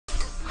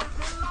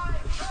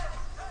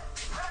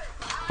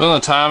Put the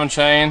timing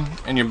chain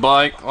in your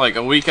bike like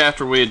a week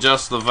after we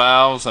adjusted the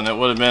valves, and it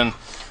would have been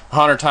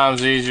 100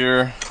 times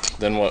easier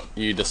than what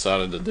you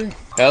decided to do.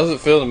 How does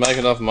it feel to make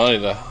enough money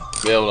to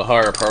be able to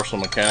hire a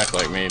personal mechanic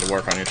like me to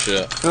work on your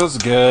shit? Feels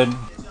good.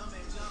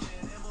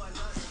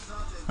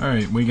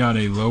 Alright, we got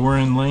a lower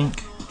end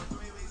link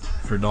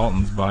for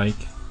Dalton's bike.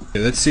 Okay,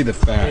 let's see the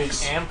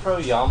facts. Dude,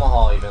 Ampro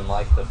Yamaha even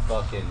like the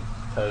fucking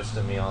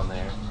posted me on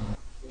there.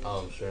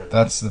 Oh, I'm sure.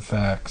 That's the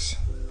facts.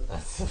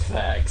 That's the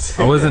facts.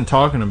 I wasn't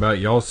talking about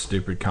y'all's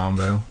stupid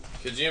combo.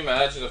 Could you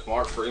imagine if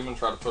Mark Freeman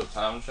tried to put a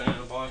timing chain in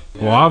a bike?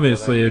 Well,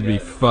 obviously it'd be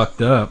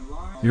fucked up.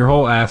 Your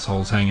whole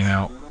asshole's hanging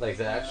out. Like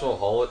the actual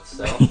hole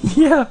itself?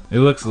 Yeah. It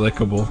looks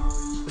lickable.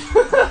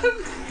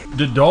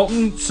 Did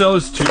Dalton sell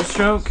his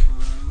two-stroke?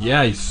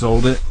 Yeah, he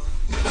sold it.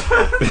 It's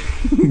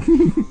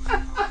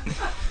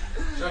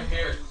right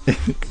here.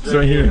 It's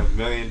right here. A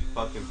million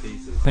fucking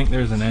pieces. I think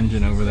there's an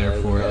engine over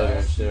there for it. Motor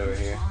and shit over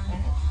here.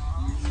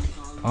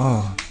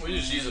 Oh. We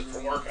just use it for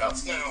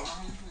workouts now.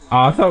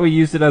 Oh, I thought we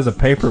used it as a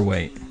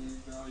paperweight.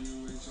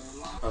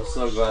 I'm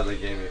so glad they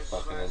gave me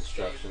fucking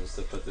instructions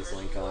to put this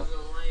link on.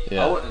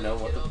 Yeah. I wouldn't know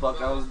what the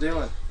fuck I was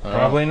doing.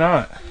 Probably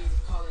not.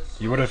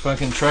 You would have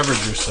fucking trevored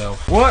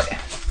yourself. What?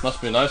 Must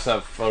be nice to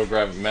have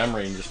photographic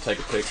memory and just take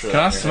a picture of it. Can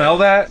I in your smell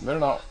head. that? Better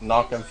not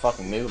knock them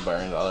fucking needle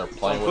bearings out there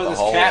playing Put with the this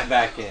hole. cat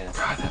back in.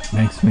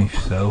 Makes me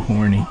so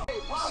horny.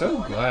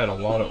 So glad a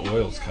lot of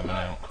oil's coming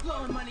out.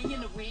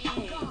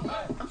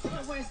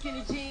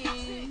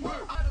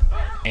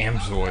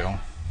 Amsoil.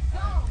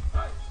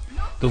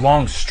 The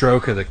long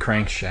stroke of the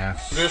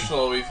crankshaft.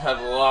 Traditionally, we've had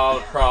a lot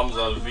of problems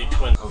out of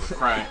V-twin of the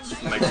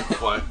cranks, make it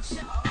flex.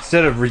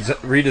 Instead of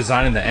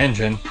redesigning the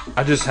engine,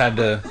 I just had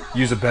to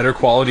use a better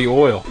quality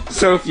oil.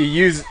 So if you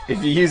use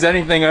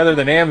anything other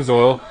than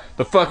Amsoil,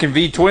 the fucking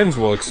V-twins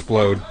will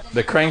explode.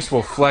 The cranks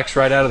will flex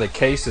right out of the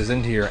cases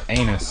into your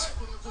anus.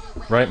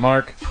 Right,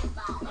 Mark?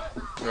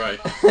 Right.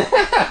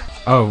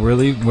 Oh,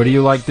 really? What do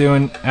you like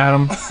doing,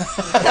 Adam?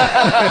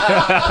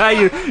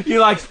 you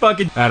like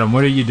fucking... Adam,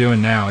 what are you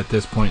doing now at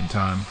this point in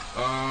time?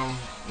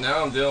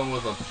 Now I'm dealing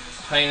with a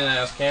pain in the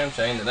ass cam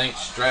chain that ain't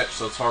stretched,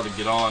 so it's hard to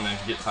get on and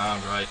get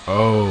timed right.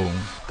 Oh.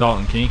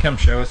 Dalton, can you come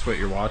show us what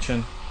you're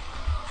watching?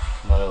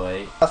 Moto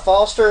 8. A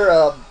Foster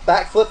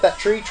backflip that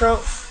tree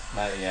trunk.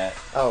 Not yet.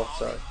 Oh,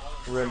 sorry,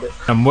 ruined it.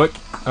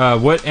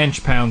 What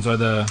inch pounds are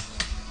the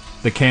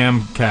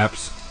cam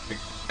caps?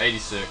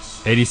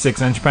 86.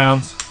 86 inch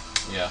pounds?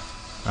 Yeah.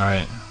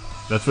 Alright.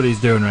 That's what he's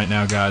doing right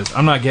now, guys.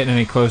 I'm not getting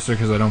any closer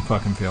because I don't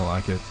fucking feel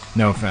like it.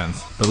 No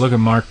offense. But look at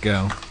Mark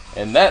go.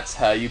 And that's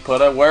how you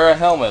wear a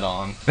helmet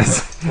on.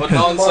 What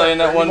Don say in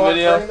that one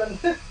video?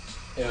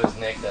 It was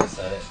Nick that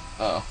said it.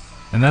 Oh.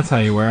 And that's how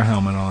you wear a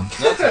helmet on.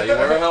 That's how you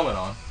wear a helmet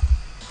on.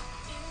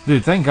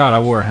 Dude, thank God I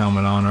wore a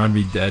helmet on or I'd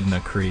be dead in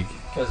a creek.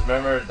 Because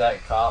remember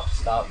that cop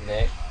stopped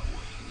Nick?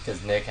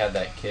 Because Nick had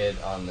that kid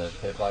on the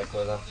pit bike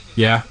with him.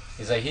 Yeah?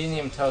 He's like, he didn't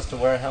even tell us to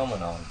wear a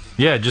helmet on.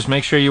 Yeah, just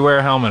make sure you wear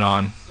a helmet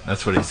on.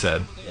 That's what he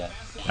said. Yeah.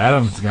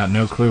 Adam's got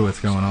no clue what's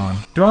going on.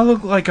 Do I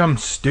look like I'm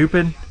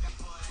stupid?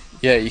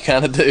 Yeah, you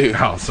kind of do.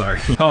 Oh, sorry.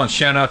 Hold on,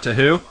 shout out to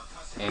who?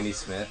 Andy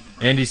Smith.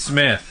 Andy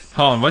Smith.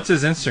 Hold on, what's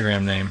his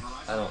Instagram name?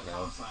 I don't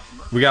know.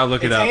 We gotta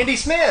look it up. Andy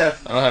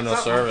Smith. I don't have no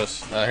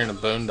service out here in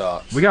the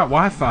boondocks. We got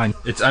Wi-Fi.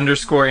 It's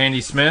 _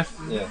 Andy Smith.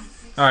 Yeah.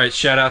 Alright,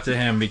 shout out to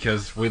him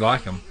because we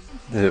like him.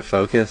 Did it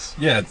focus?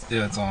 Yeah,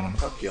 it's on him.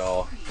 Fuck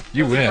y'all.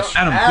 You wish.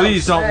 Adam,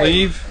 please don't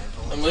leave.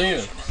 I'm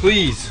leaving.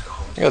 Please.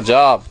 I got a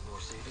job.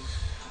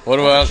 What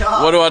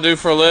do I do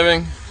for a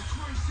living?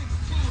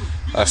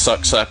 I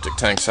suck septic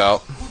tanks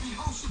out.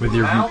 With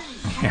your...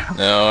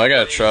 No, I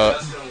got a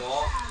truck.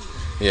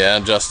 Yeah,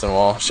 Justin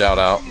Wall. Shout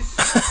out.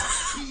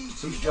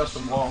 Who's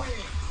Justin Wall?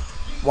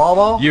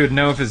 Wall? You would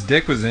know if his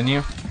dick was in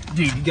you.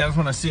 Dude, you guys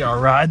want to see our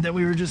ride that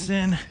we were just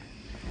in?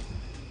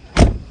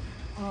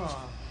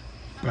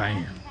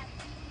 Bam.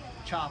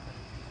 Chopping.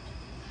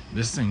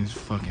 This thing's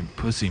fucking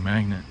pussy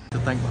magnet. To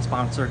thank my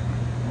sponsor,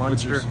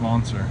 What's your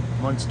sponsor?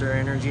 Monster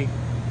Energy.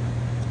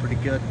 It's pretty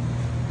good.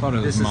 Thought it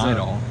was This is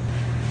Midol.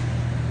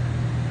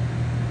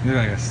 You look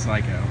like a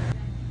psycho.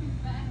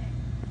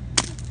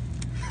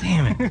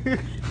 Damn it.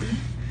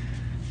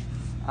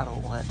 I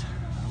don't let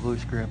a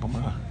loose grip on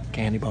my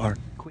candy bar.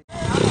 Quit.